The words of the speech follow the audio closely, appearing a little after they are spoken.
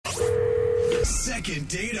Second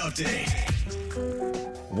date update.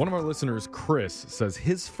 One of our listeners, Chris, says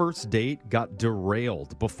his first date got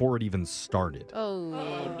derailed before it even started.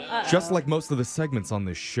 Just like most of the segments on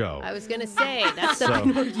this show. I was going to say, that's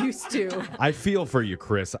something we're used to. I feel for you,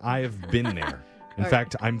 Chris. I have been there. In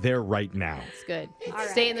fact, I'm there right now. It's good.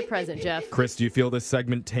 Stay in the present, Jeff. Chris, do you feel this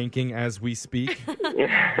segment tanking as we speak?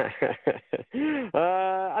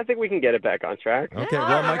 I think we can get it back on track. Okay,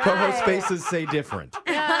 well, my co-host faces say different.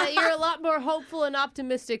 You're a lot more hopeful and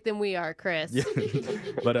optimistic than we are, Chris. Yeah.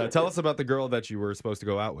 But tell us about the girl that you were supposed to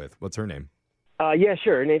go out with. What's her name? Yeah,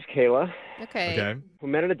 sure. Her name's Kayla. Okay. We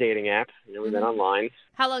met on a dating app. We met online.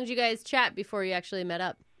 How long did you guys chat before you actually met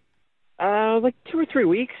up? Like 2 or 3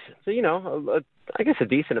 weeks. So, I guess a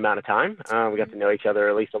decent amount of time. We got to know each other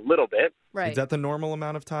at least a little bit. Right. Is that the normal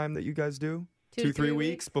amount of time that you guys do? 2-3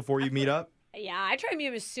 weeks before you meet up? Yeah, I try to meet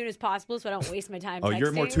him as soon as possible so I don't waste my time Oh, texting.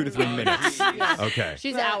 you're more 2 to 3 minutes. Okay.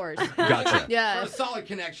 She's hours. Gotcha. Yeah. For a solid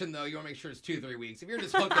connection, though, you want to make sure it's 2-3 weeks. If you're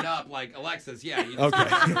just hooking up like Alexis, yeah. You just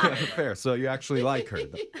Okay. Fair. So you actually like her,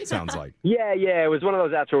 it sounds like. Yeah. It was one of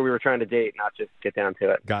those apps where we were trying to date, not just get down to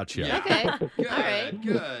it. Gotcha. Yeah. Okay. Good, All right.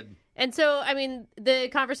 good. And so, I mean, the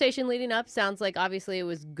conversation leading up sounds like obviously it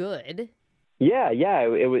was good. Yeah,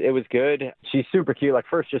 it was good. She's super cute. Like,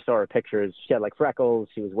 first just saw her pictures. She had, like, freckles.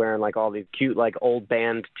 She was wearing, like, all these cute, like, old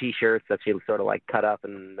band T-shirts that she sort of, like, cut up.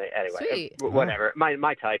 And anyway, Sweet. Whatever.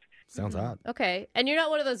 My type. Sounds odd. Okay. And you're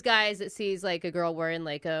not one of those guys that sees, like, a girl wearing,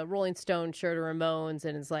 like, a Rolling Stone shirt or Ramones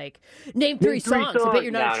and is like, name three songs. I bet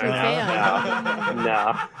you're not a true fan.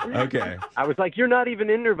 No. Okay. I was like, you're not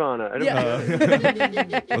even in Nirvana. I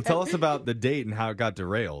don't Well, tell us about the date and how it got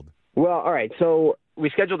derailed. Well, all right. So we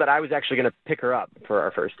scheduled that I was actually going to pick her up for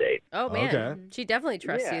our first date. Oh, man. Okay. She definitely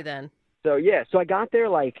trusts Yeah. you then. So I got there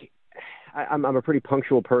like I'm a pretty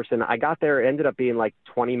punctual person. I got there, it ended up being like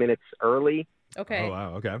 20 minutes early. Okay. Oh,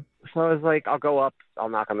 wow. Okay. So I was like, I'll go up, I'll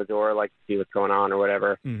knock on the door, like see what's going on or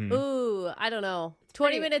whatever. Mm-hmm. Ooh, I don't know.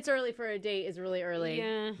 20 minutes early for a date is really early.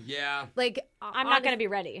 Yeah. Yeah. Like, I'm not going to be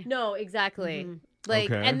ready. No, exactly.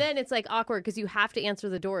 Like, Okay. and then it's like awkward because you have to answer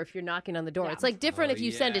the door if you're knocking on the door. Yeah. It's like different Oh, if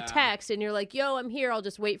you send a yeah. text and you're like, yo, I'm here. I'll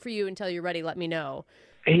just wait for you until you're ready. Let me know.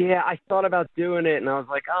 Yeah, I thought about doing it, and I was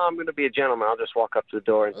like, oh, I'm going to be a gentleman. I'll just walk up to the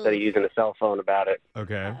door instead of using a cell phone about it.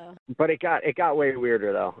 Okay. But it got way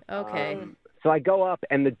weirder, though. Okay. So I go up,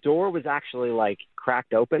 and the door was actually, like,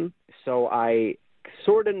 cracked open. So I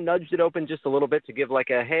sort of nudged it open just a little bit to give,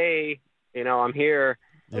 like, a, hey, I'm here.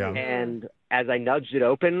 Yeah. And as I nudged it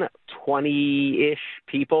open, 20-ish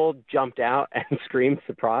people jumped out and screamed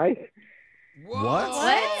surprise. Whoa.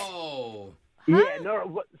 What? Yeah,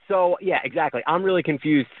 no. So, yeah, exactly. I'm really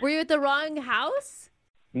confused. Were you at the wrong house?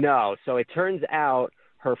 No. So it turns out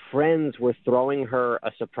her friends were throwing her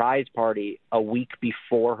a surprise party a week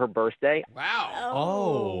before her birthday. Wow.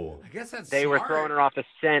 Oh. I guess that's They were smart. throwing her off the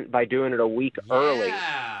scent by doing it a week early.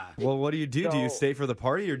 Yeah. Well, what do you do? Do you So- stay for the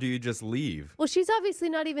party or do you just leave? Well, she's obviously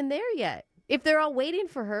not even there yet. If they're all waiting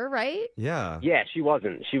for her, right? Yeah. Yeah, she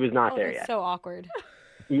wasn't. She was not Oh, there that's yet. so awkward.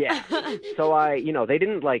 Yeah. So they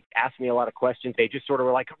didn't like ask me a lot of questions. They just sort of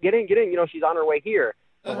were like, get in. She's on her way here.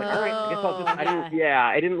 I'm like, all right, I guess I'll just,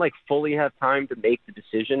 I didn't like fully have time to make the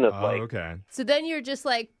decision of Oh, like, okay. So then you're just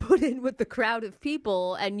like put in with the crowd of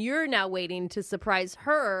people and you're now waiting to surprise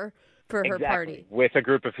her for her exactly, party. with a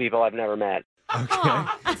group of people I've never met. Okay.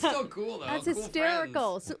 That's still cool, though. That's Cool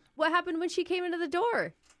hysterical. friends. So what happened when she came into the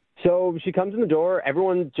door? So she comes in the door,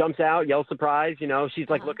 everyone jumps out, yells surprise, she's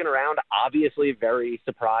like looking around, obviously very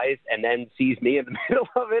surprised, and then sees me in the middle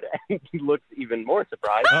of it and looks even more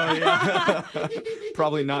surprised. Oh, yeah.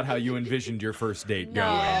 Probably not how you envisioned your first date going.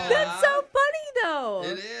 That's so funny, though.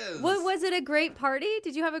 It is. Was it a great party?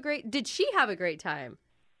 Did she have a great time?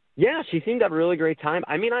 Yeah, she seemed to have a really great time.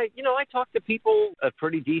 I mean, I talked to people a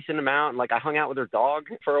pretty decent amount. Like, I hung out with her dog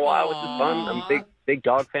for a while, which is fun. I'm a big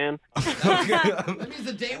dog fan. That means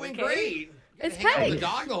the date went great. It's Hang out with kinda- the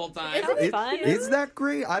dog the whole time. Isn't it fun. Is that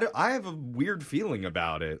great? I have a weird feeling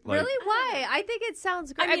about it. Like, Really? Why? I think it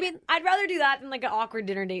sounds great. I mean, I'd rather do that than like an awkward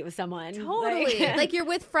dinner date with someone. totally. Like, Like you're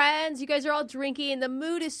with friends, you guys are all drinking, the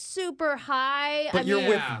mood is super high. But you're Yeah.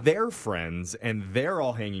 with their friends, and they're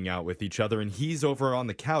all hanging out with each other, and he's over on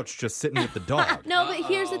the couch just sitting with the dog. No, but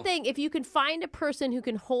here's the Uh-oh. thing. If you can find a person who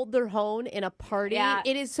can hold their own in a party, Yeah.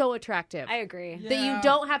 it is so attractive. I agree. That you Yeah.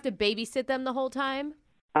 don't have to babysit them the whole time.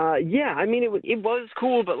 Yeah, I mean, it was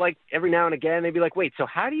cool, but like every now and again, they'd be like, "Wait, so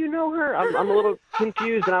how do you know her?" I'm a little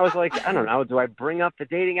confused, and I was like, I don't know. Do I bring up the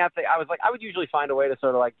dating app thing? I was like, I would usually find a way to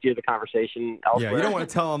sort of like gear the conversation elsewhere. Yeah, you don't want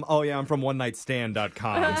to tell them, "Oh yeah, I'm from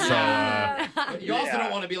onenightstand.com." So you also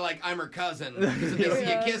don't want to be like, "I'm her cousin," because if they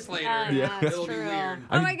see a kiss later, it'll be weird.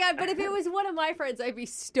 Oh my God! But if it was one of my friends, I'd be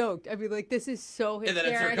stoked. I'd be like, "This is so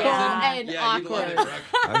hysterical and awkward."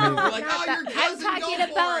 I mean, like, "Oh, your cousin." I'm talking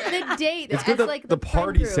about the date. It's good that like the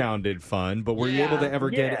party group. sounded fun, but were you able to ever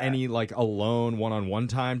get any like alone one-on-one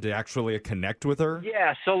time to actually connect with her?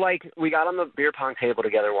 Yeah, so like we got on the beer pong table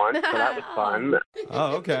together once, so that was fun.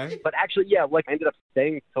 Oh, okay. But actually, like I ended up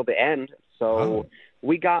staying till the end, so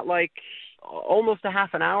we got like almost a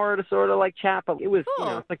half an hour to sort of like chat. But it was,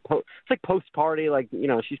 it's like post party. Like,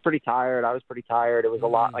 she's pretty tired. I was pretty tired. It was a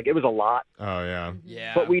lot. Like it was a lot. Oh yeah.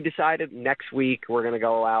 Yeah. But we decided next week we're gonna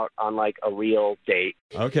go out on like a real date.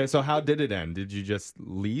 Okay, so how did it end? Did you just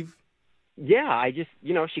leave? Yeah, I just,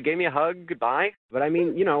 she gave me a hug, goodbye. But I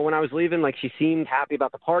mean, when I was leaving, like, she seemed happy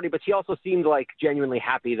about the party, but she also seemed, like, genuinely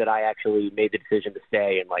happy that I actually made the decision to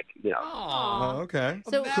stay and, like, Oh, okay.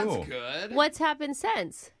 So that's cool. good. What's happened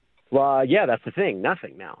since? Well, yeah, that's the thing.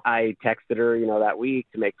 Nothing now. I texted her, that week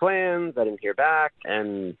to make plans. I didn't hear back.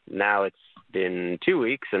 And now it's been 2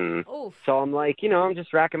 weeks. And so I'm like, I'm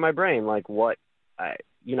just racking my brain. Like, what,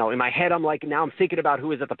 in my head, I'm like, now I'm thinking about who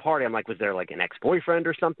was at the party. I'm like, was there like an ex-boyfriend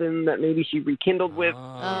or something that maybe she rekindled with?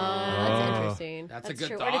 Oh, that's interesting. That's a good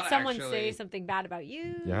true. thought, Or did someone actually. say something bad about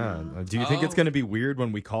you? Yeah. Do you think it's going to be weird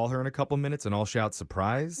when we call her in a couple minutes and all shout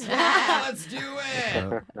surprise? Let's do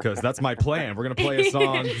it. Because that's my plan. We're going to play a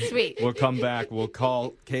song. Sweet. We'll come back. We'll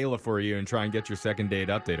call Kayla for you and try and get your second date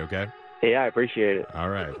update, okay? Yeah, I appreciate it. All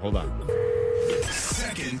right. Hold on.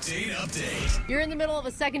 Second date update. You're in the middle of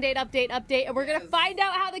a second date update, and we're going to find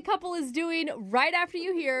out how the couple is doing right after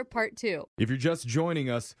you hear part 2. If you're just joining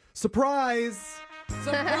us, surprise!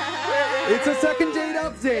 It's a second date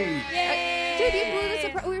update! Yay! Dude, you blew the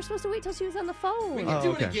surprise. We were supposed to wait till she was on the phone. We can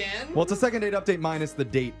do it again. Well, it's a second date update minus the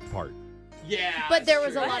date part. Yeah. But there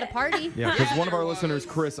was true. a lot of party. Yeah, because one of our there listeners,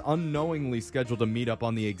 was. Chris, unknowingly scheduled a meetup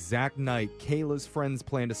on the exact night Kayla's friends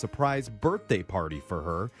planned a surprise birthday party for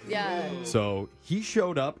her. Yeah. So he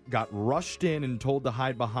showed up, got rushed in, and told to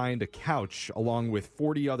hide behind a couch along with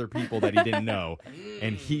 40 other people that he didn't know.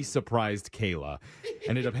 And he surprised Kayla.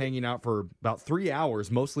 Ended up hanging out for about 3 hours,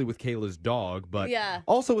 mostly with Kayla's dog, but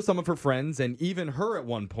also with some of her friends and even her at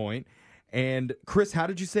one point. And Chris, how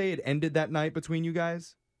did you say it ended that night between you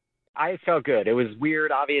guys? I felt good. It was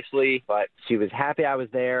weird, obviously, but she was happy I was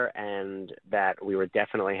there and that we were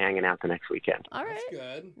definitely hanging out the next weekend. All right. That's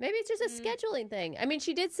good. Maybe it's just a scheduling thing. I mean,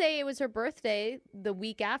 she did say it was her birthday the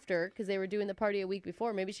week after because they were doing the party a week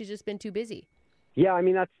before. Maybe she's just been too busy. Yeah, I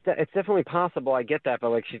mean, it's definitely possible. I get that, but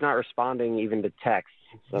like she's not responding even to texts.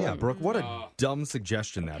 So. Yeah, Brooke, what a dumb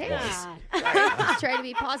suggestion that was. Just try to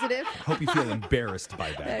be positive. Hope you feel embarrassed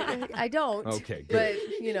by that. I don't. Okay, good.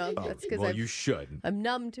 But, that's because well, you should. I'm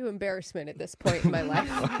numb to embarrassment at this point in my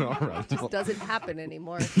life. All right. It just doesn't happen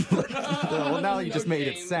anymore. Well, now you just made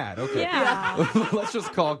it sad. Okay. Yeah. Let's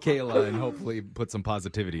just call Kayla and hopefully put some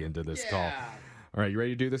positivity into this call. All right, you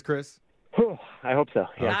ready to do this, Chris? I hope so.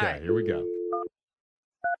 Yeah. Okay, here we go.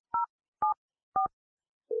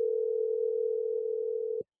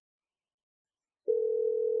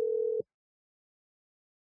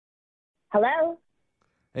 Hello.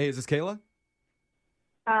 Hey, is this Kayla?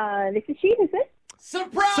 This is she. Who's this?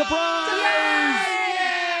 Surprise! Surprise!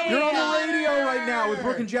 Yeah, You're on got the radio her! right now with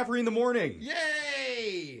Brooke and Jeffrey in the morning.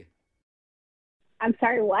 Yay! I'm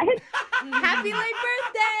sorry. What? Happy late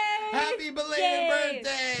birthday! Happy belated Yay.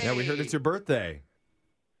 birthday! Yeah, we heard it's your birthday.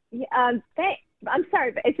 I'm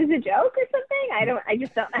sorry, but is this a joke or something? I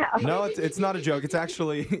just don't know. No, it's not a joke. It's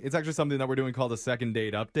actually something that we're doing called a second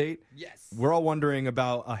date update. Yes. We're all wondering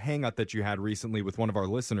about a hangout that you had recently with one of our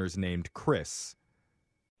listeners named Chris.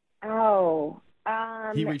 Oh.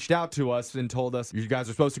 He reached out to us and told us you guys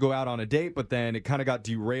are supposed to go out on a date, but then it kind of got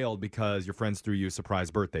derailed because your friends threw you a surprise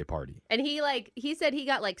birthday party. And he said he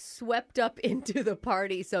got swept up into the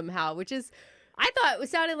party somehow, which is, I thought it was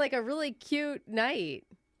sounding like a really cute night.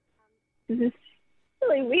 This is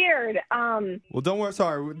really weird. Well, don't worry.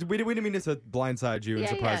 Sorry, we didn't mean to blindside you and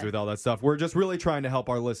surprise you with all that stuff. We're just really trying to help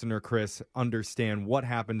our listener, Chris, understand what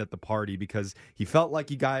happened at the party because he felt like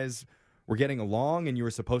you guys were getting along and you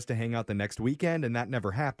were supposed to hang out the next weekend, and that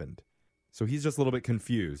never happened. So he's just a little bit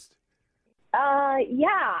confused.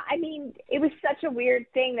 Yeah. I mean, it was such a weird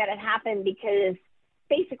thing that had happened because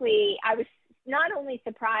basically I was not only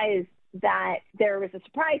surprised that there was a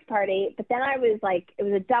surprise party, but then I was like, it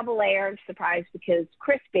was a double layer of surprise because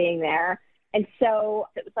Chris being there. And so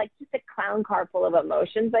it was like just a clown car full of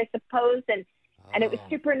emotions, I suppose. And it was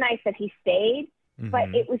super nice that he stayed.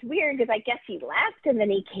 But it was weird because I guess he left and then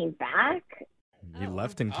he came back. He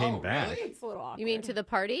left and came back. Really? It's a little awkward. You mean to the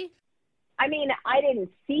party? I mean, I didn't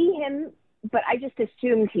see him, but I just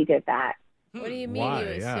assumed he did that. What do you mean Why? you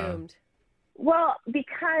assumed? Well,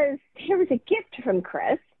 because there was a gift from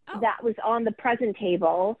Chris that was on the present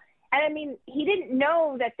table. And I mean, he didn't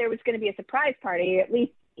know that there was going to be a surprise party. At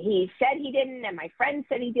least he said he didn't, and my friend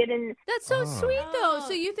said he didn't. That's so sweet, though.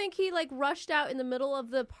 So you think he like rushed out in the middle of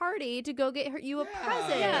the party to go get you a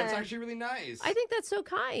present? Yeah, that's actually really nice. I think that's so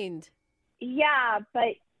kind. Yeah,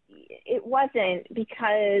 but it wasn't,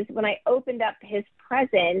 because when I opened up his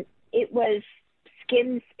present, it was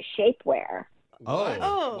Skims shapewear.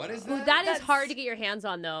 Oh. What is Ooh, that? that is hard to get your hands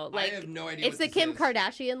on, though. Like, I have no idea it's what the this Kim is.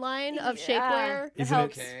 Kardashian line of shapewear. Isn't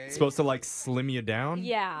helps. it supposed to like slim you down?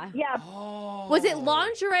 Yeah. Yeah, Oh. Was it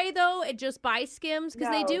lingerie though? It just by Skims because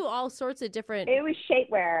they No. do all sorts of different. it was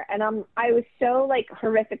shapewear, and I was so like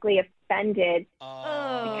horrifically offended.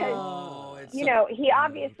 Oh. It's You so- know, he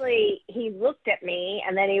obviously he looked at me,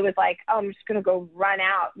 and then he was like, "Oh, I'm just gonna go run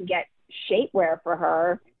out and get shapewear for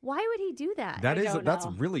her." Why would he do that? That's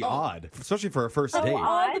know. really odd, especially for a first Oh, date.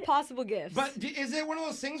 all of the possible gifts. But is it one of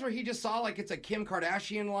those things where he just saw like it's a Kim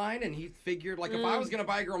Kardashian line and he figured like if I was gonna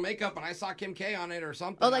buy a girl makeup and I saw Kim K on it or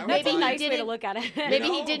something, Oh, like I would That's maybe a buy he it. nice way didn't- to look at it. Maybe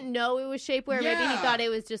You he know? didn't know it was shapewear. Maybe he Yeah. thought it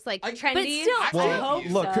was just like Like, But trendy. still, I Well, hope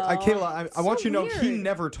look, so. Kayla, I want So you to know he weird.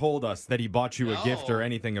 never told us that he bought you a gift or No.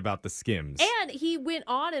 anything about the Skims. and he went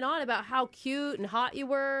on and on about how cute and hot you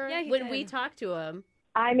were Yeah, he when did. we talked to him.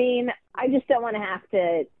 I mean, I just don't want to have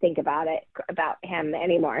to think about him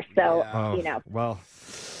anymore. So, Yeah. you know, Well,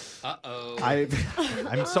 Uh-oh.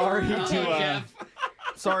 I'm sorry to Jeff.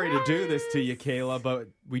 sorry to do this to you, Kayla, but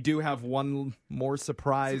we do have one more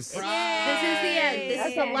surprise. This is the end. This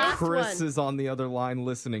is the Okay. last Chris one. is on the other line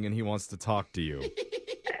listening, and he wants to talk to you.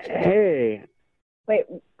 Hey,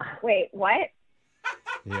 wait, what?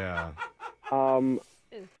 Yeah.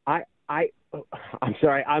 I'm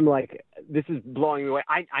sorry. I'm like, this is blowing me away.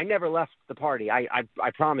 I never left the party. I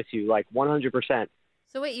promise you, like 100%.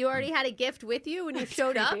 So wait, you already had a gift with you when you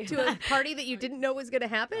showed up creepy. to a party that you didn't know was going to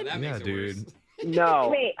happen? That Yeah, makes it dude. worse. No.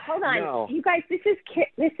 Wait, hold on. No. You guys, this is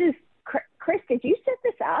Chris. Did you set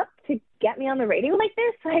this up to get me on the radio like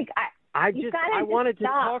this? Like, You gotta I just wanted to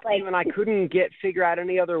stop, talk to like- you, and I couldn't figure out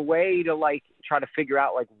any other way to like try to figure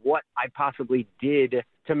out like what I possibly did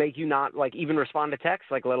to make you not like even respond to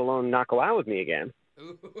text, like let alone not go out with me again.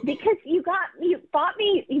 because you bought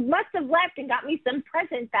me, you must have left and got me some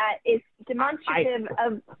present that is demonstrative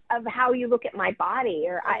of how you look at my body,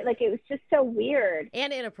 or it was just so weird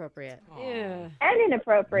And inappropriate. Yeah. and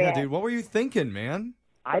inappropriate. Yeah, dude, what were you thinking, man?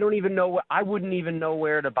 I don't even know. I wouldn't even know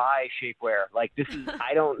where to buy shapewear. Like this is.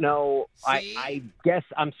 I don't know. See? I guess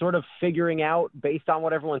I'm sort of figuring out based on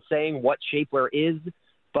what everyone's saying what shapewear is.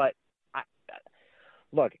 But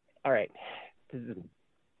look, all right, this is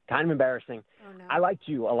kind of embarrassing. Oh, no. I liked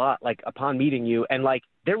you a lot. Like upon meeting you, and like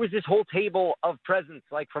there was this whole table of presents,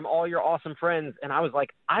 like from all your awesome friends, and I was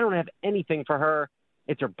like, I don't have anything for her.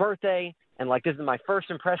 It's her birthday, and like this is my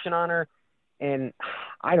first impression on her, and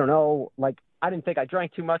I don't know, like. I didn't think I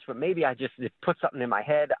drank too much, but maybe it put something in my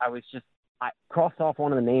head. I crossed off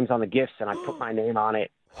one of the names on the gifts and I put my name on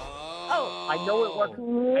it. Oh. I know it wasn't.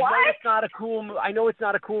 I know it's not a cool move. I know it's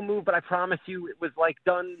not a cool move, but I promise you, it was like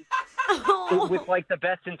done with like the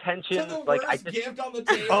best intentions. To the Like worst gift on the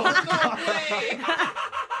table. No way.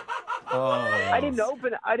 Oh. I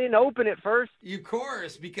didn't open it first. Of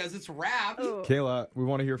course, because it's wrapped. Kayla, we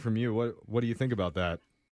want to hear from you. What do you think about that?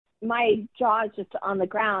 My jaw's just on the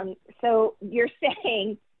ground. So you're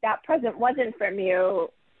saying that present wasn't from you,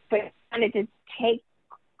 but you wanted to take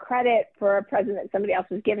credit for a present that somebody else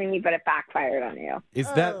was giving me, but it backfired on you.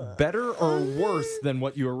 Is that better or worse than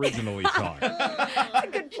what you originally thought? That's a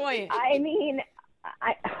good point. I mean,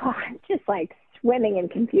 I'm just like swimming in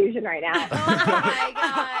confusion right now. Oh my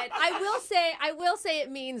god! I will say it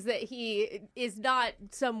means that he is not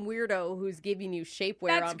some weirdo who's giving you shapewear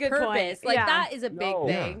That's on a good purpose. point. Like Yeah. that is a big No.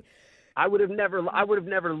 thing. I would have never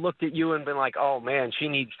looked at you and been like, oh man, she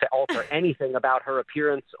needs to alter anything about her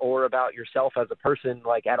appearance or about yourself as a person,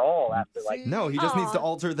 like at all. After like, No, he just needs to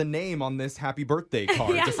alter the name on this happy birthday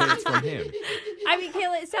card to say it's from him. I mean,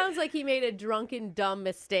 Kayla, it sounds like he made a drunken, dumb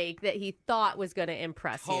mistake that he thought was going to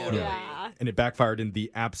impress Totally. you. Yeah. And it backfired in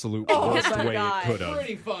the absolute Oh worst my way God. it could have.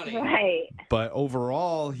 Pretty funny. Right. But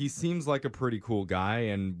overall, he seems like a pretty cool guy,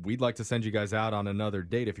 and we'd like to send you guys out on another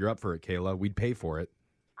date if you're up for it, Kayla. We'd pay for it.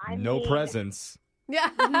 No mean, presents. Yeah,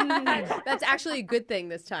 that's actually a good thing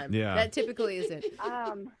this time. Yeah. That typically isn't.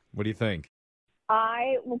 What do you think?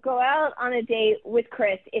 I will go out on a date with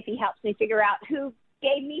Chris if he helps me figure out who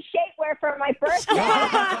gave me shapewear for my birthday.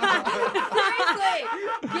 Seriously,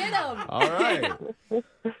 get him. All right.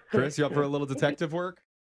 Chris, you up for a little detective work?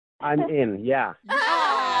 I'm in, yeah. All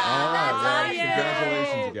right. Well, awesome.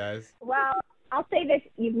 congratulations, you guys. Well, I'll say this.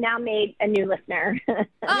 You've now made a new listener.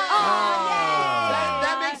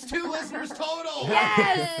 That makes 2 listeners total.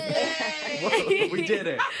 We did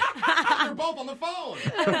it. They're both on the phone.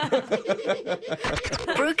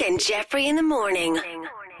 Brooke and Jeffrey in the morning.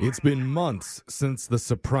 It's been months since the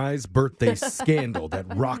surprise birthday scandal that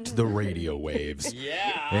rocked the radio waves.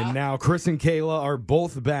 Yeah. And now Chris and Kayla are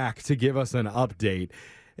both back to give us an update.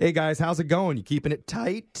 Hey, guys, how's it going? You keeping it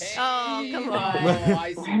tight? Oh, come on. Oh,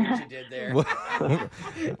 I see what you did there.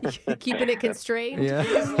 Keeping it constrained. Yeah.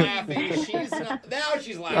 She's laughing. Now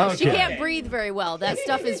she's laughing. Okay. She can't breathe very well. That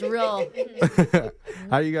stuff is real.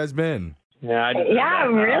 How you guys been? Yeah,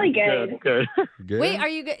 Really good. Good. Good. Wait, are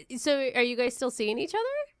you guys still seeing each other?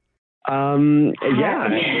 Yeah,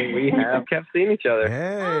 we have kept seeing each other.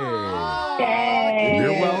 Hey.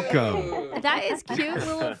 You're welcome. That is cute,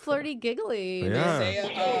 little flirty giggly. Yeah. They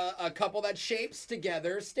say a couple that shapes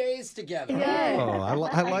together stays together. Yeah. Oh, I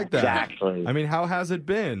like that. Exactly. I mean, how has it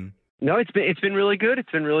been? No, it's been really good. It's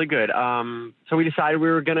been really good. So we decided we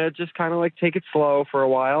were gonna just kind of like take it slow for a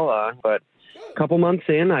while. But a couple months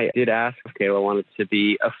in, I did ask if Kayla wanted to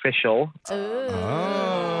be official. Ooh.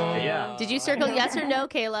 Oh. Yeah. Did you circle yes or no,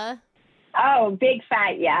 Kayla? Oh, big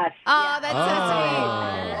fat yes. Oh, that's so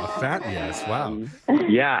Oh, a fat yes. Wow.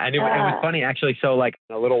 Yeah, and it was funny actually. So like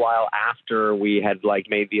a little while after we had like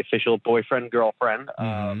made the official boyfriend girlfriend,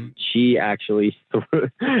 she actually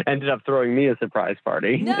ended up throwing me a surprise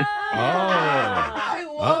party. No. I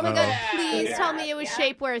love Oh my God! that. Please tell me it was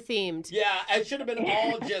shapewear themed. Yeah, it should have been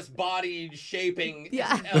all just body shaping.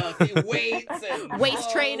 Yeah. Weights and Waist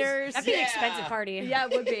clothes. trainers. That'd be an expensive party. Yeah,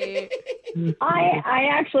 it would be. I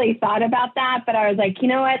actually thought about that, but I was like, you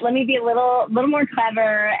know what? Let me be a little more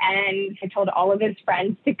clever. And I told all of his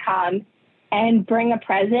friends to come and bring a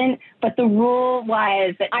present. But the rule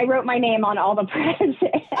was that I wrote my name on all the presents.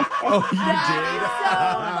 Oh,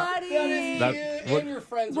 you did? And your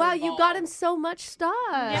friends Wow, are you got him so much stuff.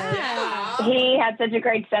 Yeah. He had such a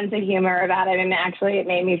great sense of humor about it, and actually it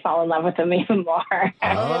made me fall in love with him even more.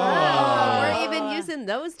 Oh, we're even using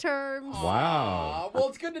those terms. Wow. Well,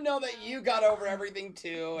 it's good to know that you got over everything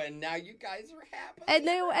too, and now you guys are happy. And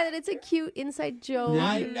it's a cute inside joke. Yeah.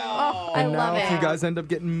 I know. Oh, I And love now it. if you guys end up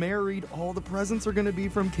getting married, all the presents are going to be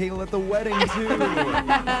from Kayla at the wedding, too.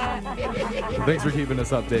 Thanks for keeping us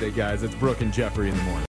updated, guys. It's Brooke and Jeffrey in the morning.